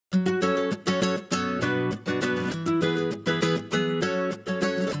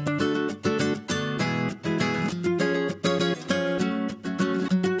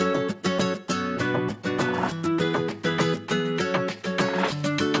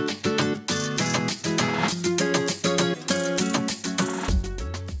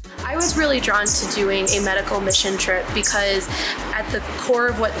really drawn to doing a medical mission trip because at the core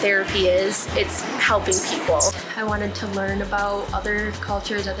of what therapy is, it's helping people. I wanted to learn about other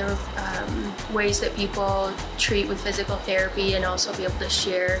cultures, other ways that people treat with physical therapy, and also be able to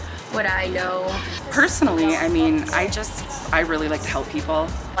share what I know. Personally, I mean, I really like to help people.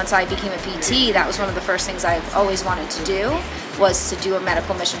 Once I became a PT, that was one of the first things I've always wanted to do, was to do a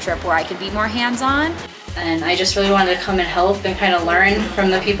medical mission trip where I could be more hands-on. And I just really wanted to come and help and kind of learn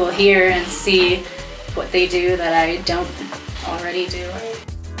from the people here and see what they do that I don't already do.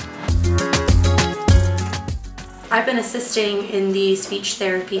 I've been assisting in the speech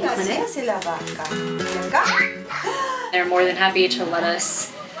therapy clinic. They're more than happy to let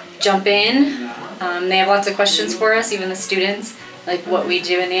us jump in. They have lots of questions for us, even the students, like what we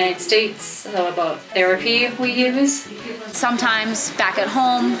do in the United States, so about therapy we use. Sometimes back at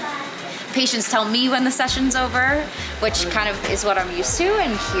home, patients tell me when the session's over, which kind of is what I'm used to,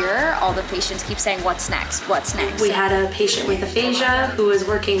 and here all the patients keep saying, what's next, what's next? We had a patient with aphasia who was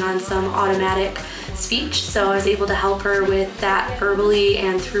working on some automatic speech, so I was able to help her with that verbally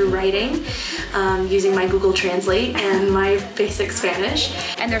and through writing, using my Google Translate and my basic Spanish.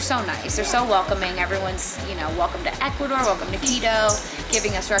 And they're so nice, they're so welcoming. Everyone's, you know, welcome to Ecuador, welcome to Quito,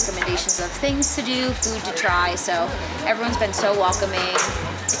 giving us recommendations of things to do, food to try, so everyone's been so welcoming.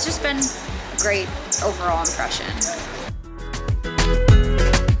 It's just been a great overall impression.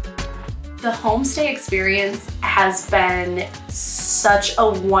 The homestay experience has been such a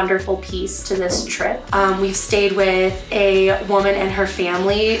wonderful piece to this trip. We've stayed with a woman and her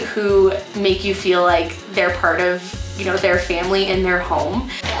family who make you feel like they're part of, you know, their family in their home.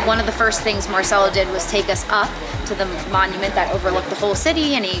 One of the first things Marcelo did was take us up to the monument that overlooked the whole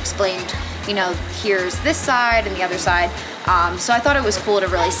city, and he explained, you know, here's this side and the other side. So I thought it was cool to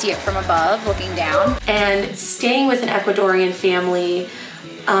really see it from above, looking down. And staying with an Ecuadorian family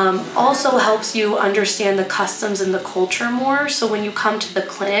also helps you understand the customs and the culture more. So when you come to the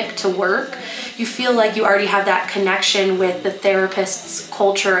clinic to work, you feel like you already have that connection with the therapist's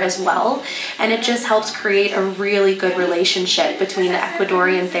culture as well. And it just helps create a really good relationship between the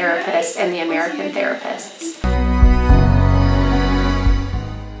Ecuadorian therapists and the American therapists.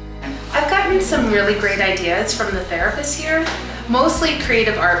 I've gotten some really great ideas from the therapists here, mostly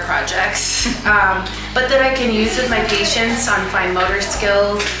creative art projects, but that I can use with my patients on fine motor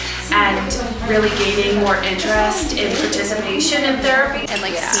skills and really gaining more interest in participation in therapy. And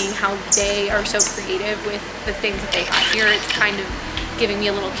like seeing how they are so creative with the things that they have here, it's kind of giving me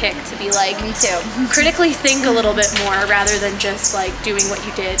a little kick to be like, me too, critically think a little bit more rather than just like doing what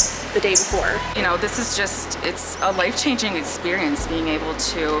you did the day before. You know, this is just, it's a life-changing experience being able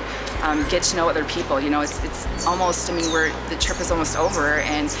to get to know other people. You know, it's almost, I mean, the trip is almost over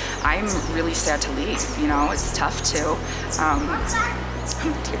and I'm really sad to leave, you know, it's tough to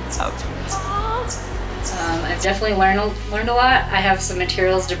tear up. I've definitely learned a lot. I have some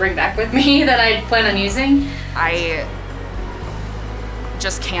materials to bring back with me that I plan on using. I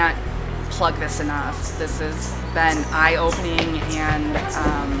just can't plug this enough. This has been eye-opening, and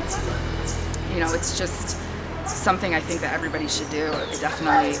you know, it's just something I think that everybody should do. It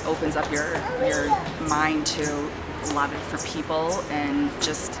definitely opens up your mind to a lot of different people, and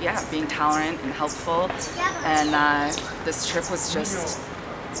just, yeah, being tolerant and helpful. And this trip was just,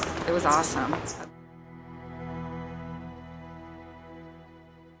 it was awesome.